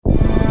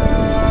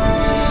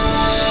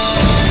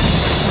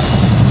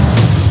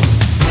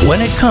When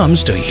it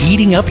comes to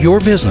heating up your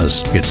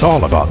business, it's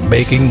all about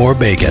making more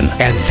bacon,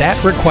 and that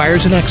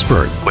requires an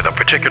expert with a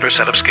particular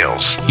set of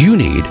skills. You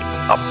need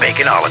a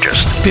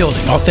baconologist.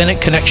 Building authentic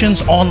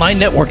connections, online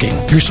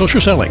networking, your social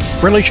selling,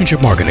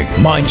 relationship marketing,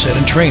 mindset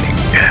and training.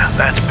 Yeah,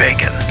 that's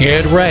bacon.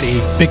 Get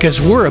ready,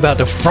 because we're about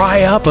to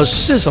fry up a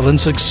sizzling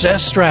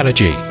success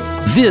strategy.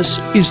 This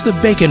is the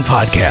Bacon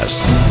Podcast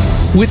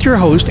with your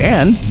host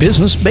and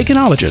business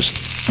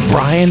baconologist,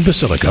 Brian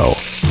Basilico.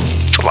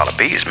 It's a lot of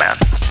bees, man.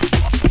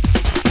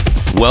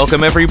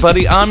 Welcome,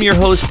 everybody. I'm your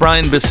host,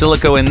 Brian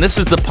Basilico, and this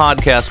is the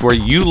podcast where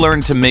you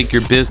learn to make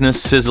your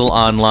business sizzle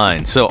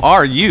online. So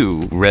are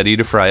you ready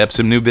to fry up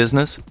some new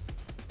business?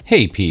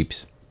 Hey,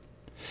 peeps.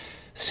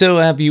 So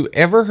have you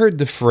ever heard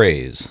the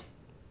phrase,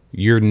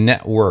 your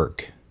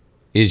network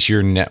is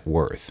your net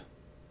worth?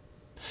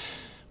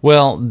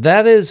 Well,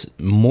 that is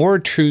more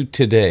true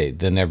today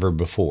than ever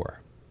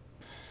before.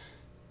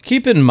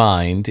 Keep in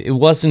mind, it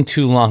wasn't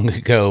too long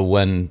ago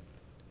when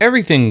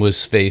everything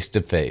was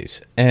face-to-face,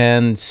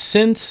 and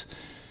since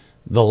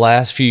the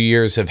last few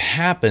years have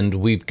happened,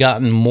 we've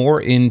gotten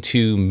more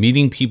into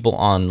meeting people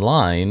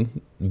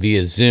online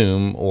via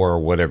Zoom or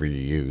whatever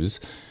you use,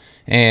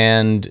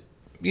 and,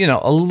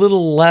 a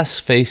little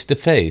less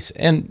face-to-face.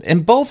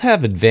 And both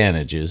have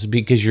advantages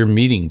because you're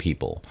meeting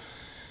people.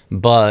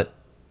 But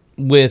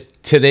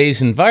with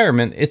today's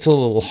environment, it's a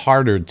little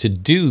harder to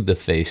do the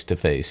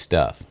face-to-face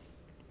stuff.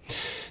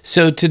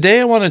 So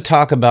today I want to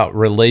talk about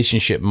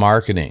relationship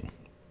marketing.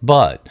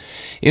 But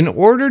in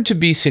order to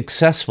be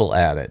successful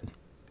at it,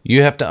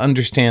 you have to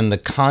understand the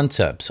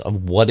concepts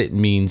of what it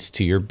means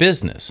to your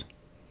business.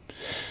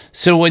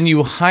 So when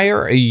you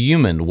hire a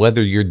human,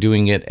 whether you're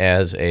doing it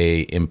as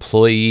an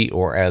employee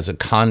or as a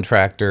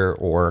contractor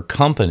or a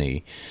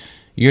company,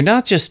 you're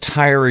not just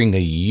hiring a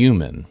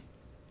human,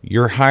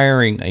 you're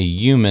hiring a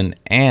human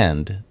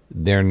and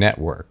their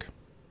network.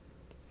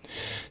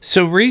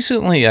 So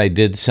recently I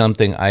did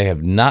something I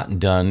have not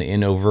done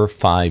in over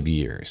 5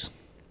 years.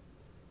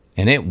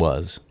 And it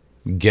was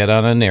get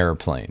on an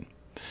airplane.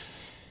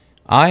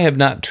 I have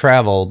not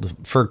traveled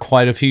for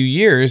quite a few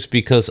years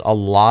because a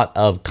lot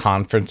of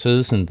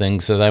conferences and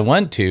things that I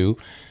went to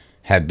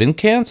had been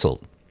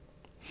canceled.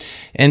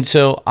 And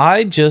so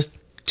I just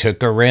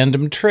took a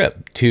random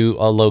trip to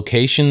a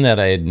location that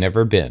I had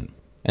never been,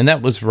 and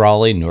that was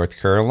Raleigh, North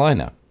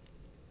Carolina.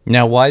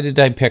 Now, why did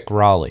I pick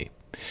Raleigh?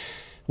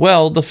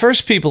 Well, the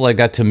first people I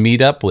got to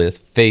meet up with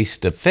face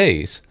to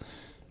face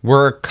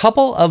were a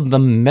couple of the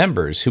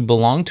members who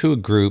belong to a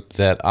group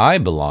that I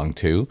belong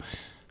to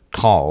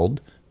called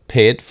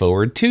Pay It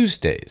Forward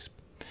Tuesdays.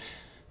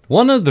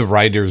 One of the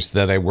writers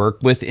that I work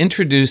with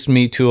introduced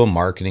me to a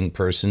marketing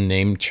person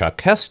named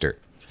Chuck Hester.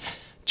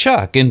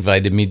 Chuck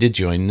invited me to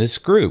join this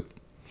group.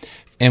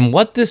 And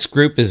what this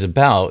group is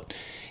about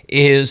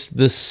is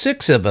the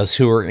 6 of us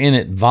who are in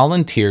it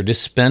volunteer to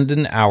spend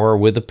an hour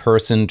with a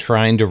person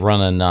trying to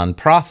run a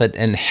nonprofit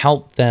and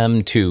help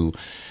them to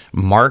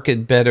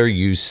market better,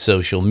 use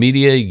social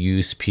media,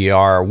 use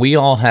PR. We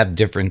all have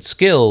different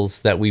skills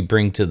that we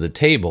bring to the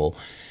table,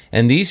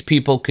 and these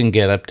people can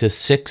get up to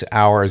 6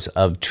 hours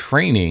of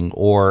training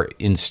or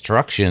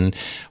instruction,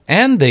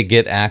 and they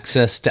get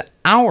access to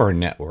our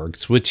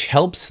networks, which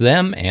helps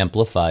them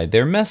amplify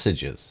their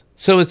messages.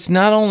 So it's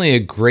not only a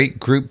great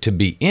group to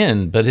be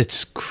in, but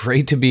it's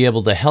great to be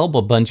able to help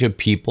a bunch of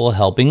people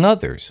helping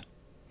others.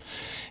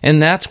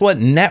 And that's what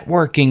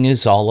networking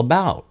is all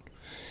about.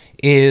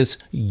 Is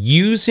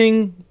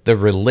using the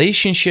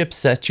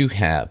relationships that you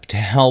have to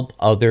help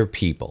other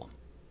people,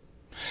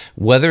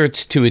 whether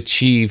it's to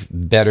achieve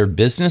better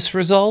business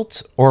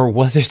results or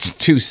whether it's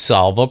to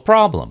solve a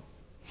problem.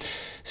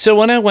 So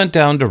when I went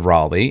down to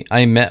Raleigh,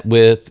 I met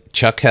with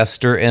Chuck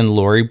Hester and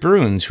Lori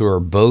Bruins, who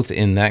are both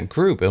in that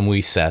group, and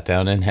we sat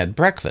down and had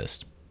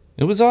breakfast.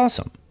 It was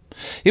awesome.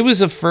 It was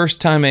the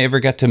first time I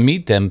ever got to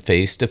meet them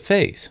face to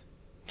face.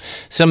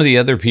 Some of the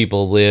other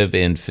people live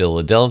in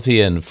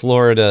Philadelphia and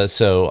Florida,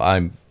 so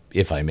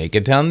if I make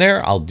it down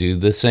there, I'll do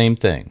the same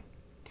thing.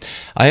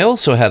 I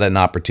also had an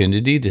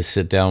opportunity to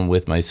sit down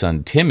with my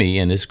son Timmy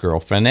and his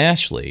girlfriend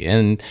Ashley,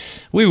 and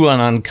we went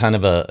on kind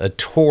of a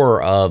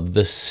tour of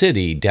the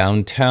city,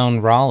 downtown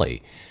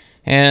Raleigh,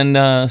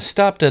 and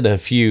stopped at a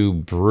few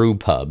brew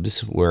pubs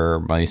where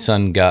my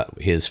son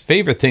got his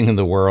favorite thing in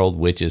the world,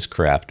 which is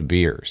craft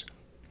beers.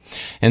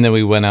 And then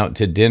we went out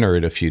to dinner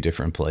at a few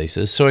different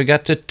places, so I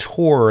got to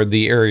tour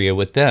the area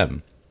with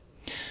them.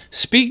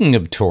 Speaking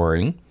of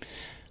touring,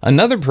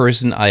 another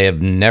person I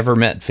have never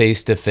met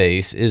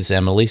face-to-face is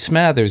Emily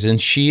Smathers, and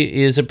she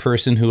is a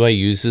person who I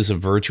use as a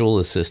virtual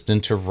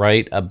assistant to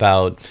write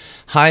about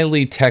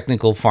highly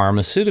technical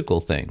pharmaceutical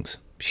things.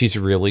 She's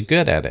really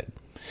good at it.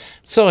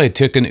 So I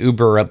took an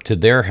Uber up to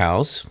their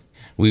house.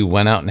 We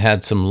went out and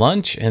had some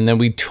lunch, and then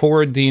we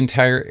toured the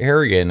entire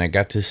area, and I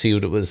got to see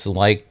what it was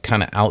like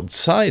kind of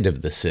outside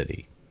of the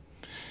city.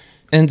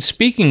 And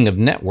speaking of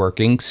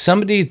networking,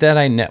 somebody that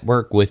I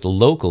network with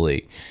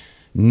locally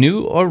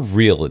knew a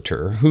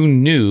realtor who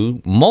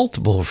knew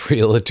multiple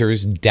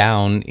realtors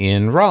down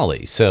in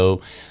Raleigh.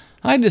 So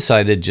I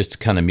decided just to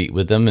kind of meet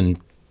with them and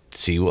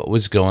see what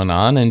was going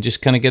on and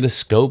just kind of get a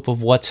scope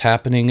of what's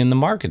happening in the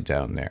market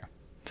down there.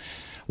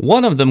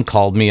 One of them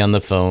called me on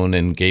the phone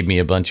and gave me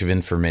a bunch of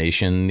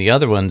information. The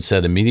other one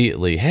said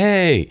immediately,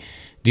 "Hey,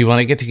 do you want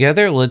to get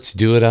together? Let's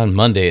do it on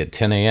Monday at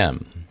 10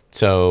 a.m.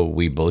 So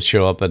we both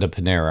show up at a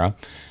Panera,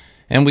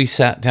 and we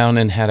sat down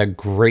and had a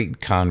great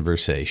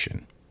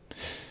conversation.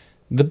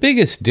 The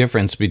biggest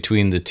difference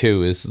between the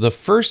two is the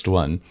first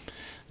one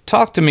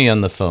talked to me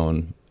on the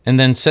phone and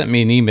then sent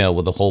me an email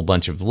with a whole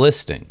bunch of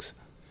listings.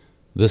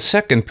 The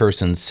second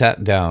person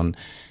sat down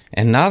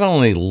and not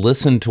only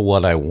listened to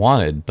what I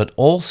wanted, but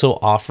also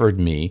offered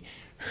me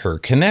her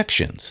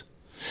connections.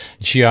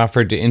 She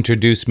offered to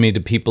introduce me to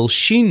people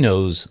she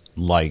knows,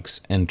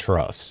 likes, and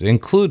trusts,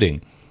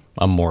 including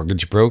a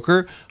mortgage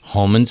broker,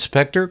 home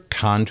inspector,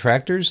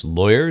 contractors,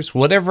 lawyers,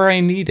 whatever I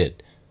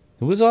needed.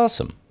 It was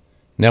awesome.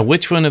 Now,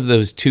 which one of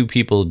those two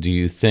people do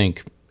you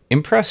think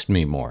impressed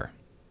me more?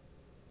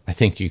 I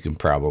think you can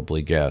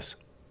probably guess.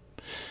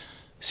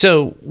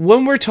 So,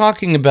 when we're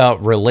talking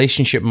about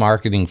relationship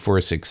marketing for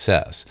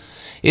success,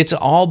 it's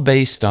all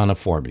based on a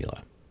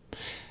formula.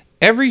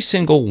 Every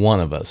single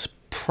one of us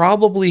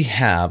probably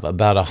have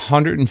about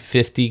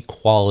 150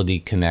 quality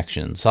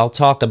connections. I'll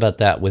talk about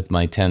that with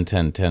my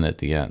 10-10-10 at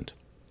the end.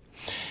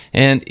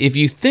 And if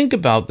you think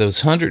about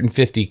those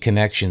 150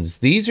 connections,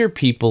 these are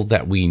people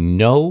that we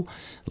know,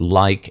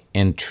 like,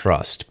 and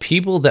trust.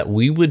 People that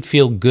we would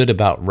feel good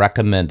about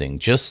recommending,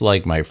 just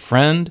like my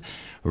friend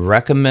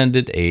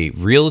recommended a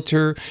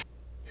realtor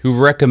who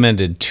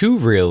recommended two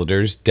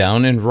realtors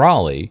down in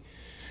Raleigh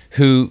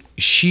who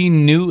she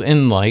knew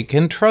and liked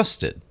and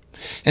trusted.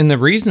 And the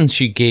reason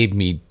she gave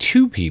me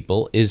two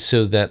people is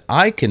so that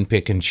I can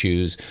pick and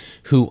choose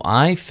who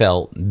I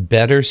felt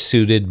better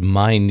suited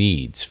my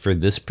needs for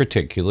this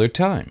particular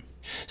time.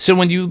 So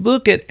when you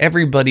look at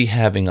everybody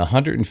having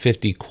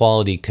 150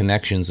 quality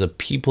connections of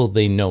people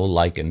they know,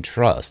 like, and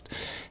trust,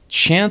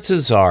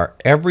 chances are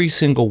every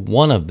single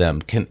one of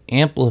them can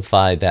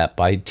amplify that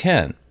by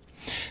 10.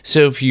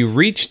 So if you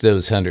reach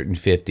those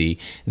 150,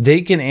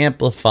 they can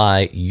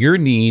amplify your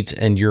needs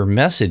and your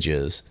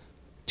messages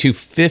to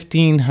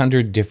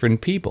 1,500 different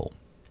people.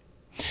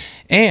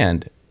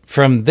 And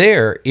from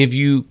there, if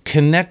you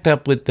connect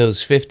up with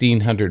those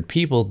 1,500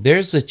 people,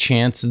 there's a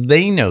chance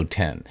they know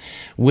 10,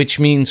 which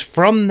means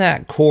from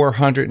that core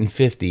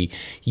 150,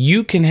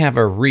 you can have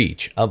a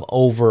reach of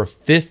over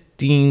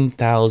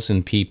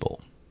 15,000 people.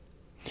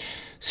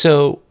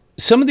 So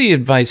some of the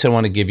advice I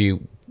want to give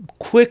you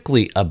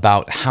quickly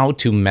about how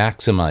to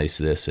maximize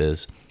this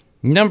is,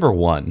 number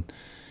one,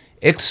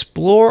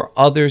 explore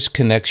others'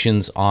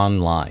 connections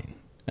online.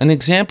 An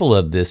example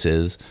of this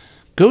is,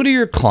 go to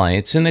your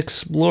clients and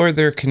explore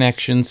their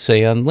connections,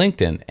 say on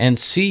LinkedIn, and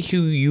see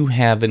who you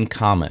have in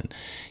common.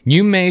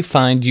 You may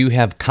find you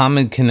have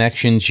common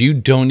connections you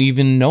don't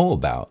even know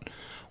about.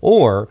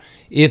 Or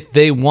if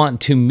they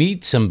want to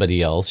meet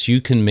somebody else, you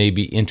can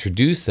maybe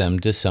introduce them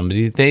to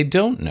somebody they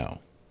don't know.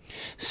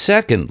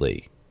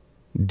 Secondly,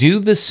 do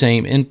the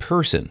same in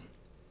person.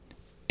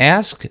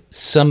 Ask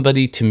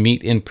somebody to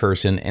meet in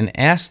person and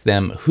ask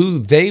them who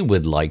they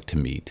would like to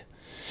meet.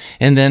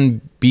 And then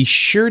be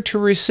sure to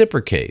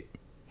reciprocate.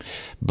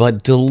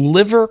 But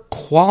deliver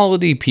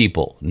quality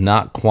people,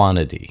 not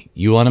quantity.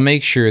 You want to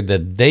make sure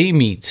that they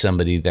meet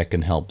somebody that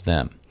can help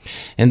them.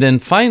 And then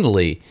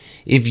finally,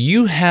 if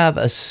you have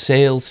a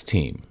sales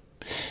team,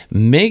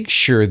 make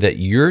sure that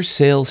your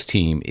sales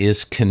team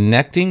is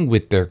connecting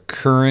with their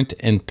current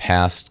and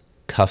past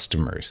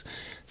customers.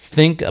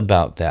 Think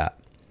about that.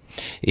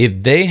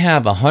 If they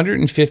have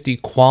 150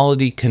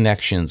 quality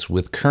connections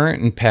with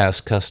current and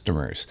past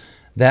customers,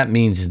 that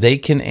means they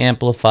can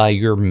amplify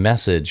your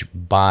message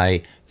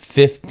by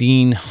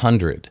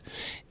 1,500.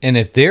 And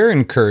if they're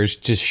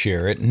encouraged to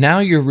share it, now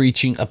you're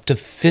reaching up to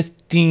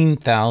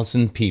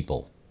 15,000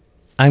 people.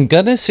 I'm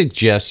going to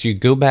suggest you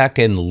go back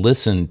and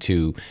listen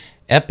to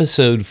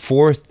episode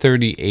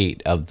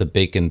 438 of the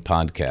Bacon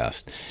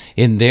Podcast.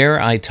 In there,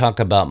 I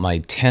talk about my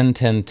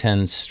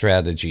 10-10-10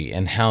 strategy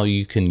and how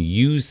you can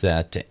use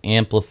that to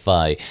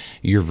amplify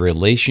your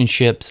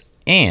relationships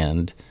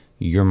and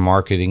your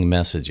marketing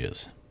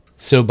messages.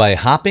 So by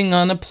hopping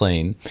on a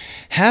plane,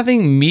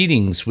 having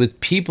meetings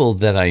with people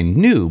that I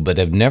knew but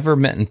have never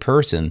met in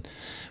person,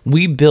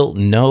 we built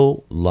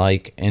know,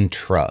 like, and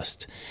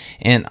trust.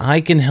 And I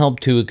can help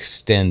to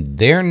extend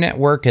their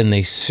network, and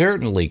they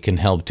certainly can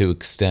help to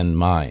extend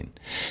mine.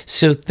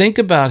 So think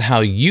about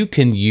how you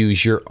can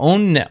use your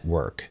own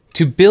network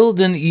to build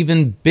an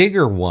even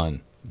bigger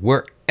one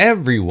where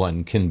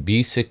everyone can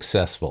be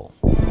successful.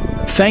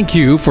 Thank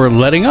you for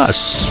letting us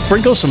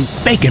sprinkle some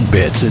bacon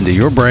bits into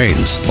your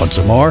brains. Want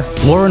some more?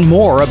 Learn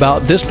more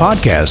about this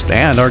podcast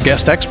and our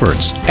guest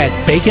experts at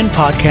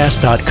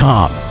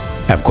baconpodcast.com.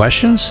 Have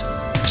questions?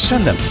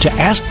 Send them to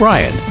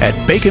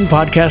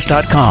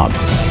askbrian@baconpodcast.com.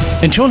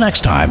 Until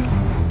next time,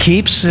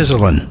 keep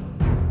sizzling.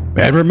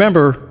 And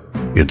remember,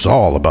 it's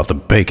all about the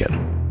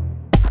bacon.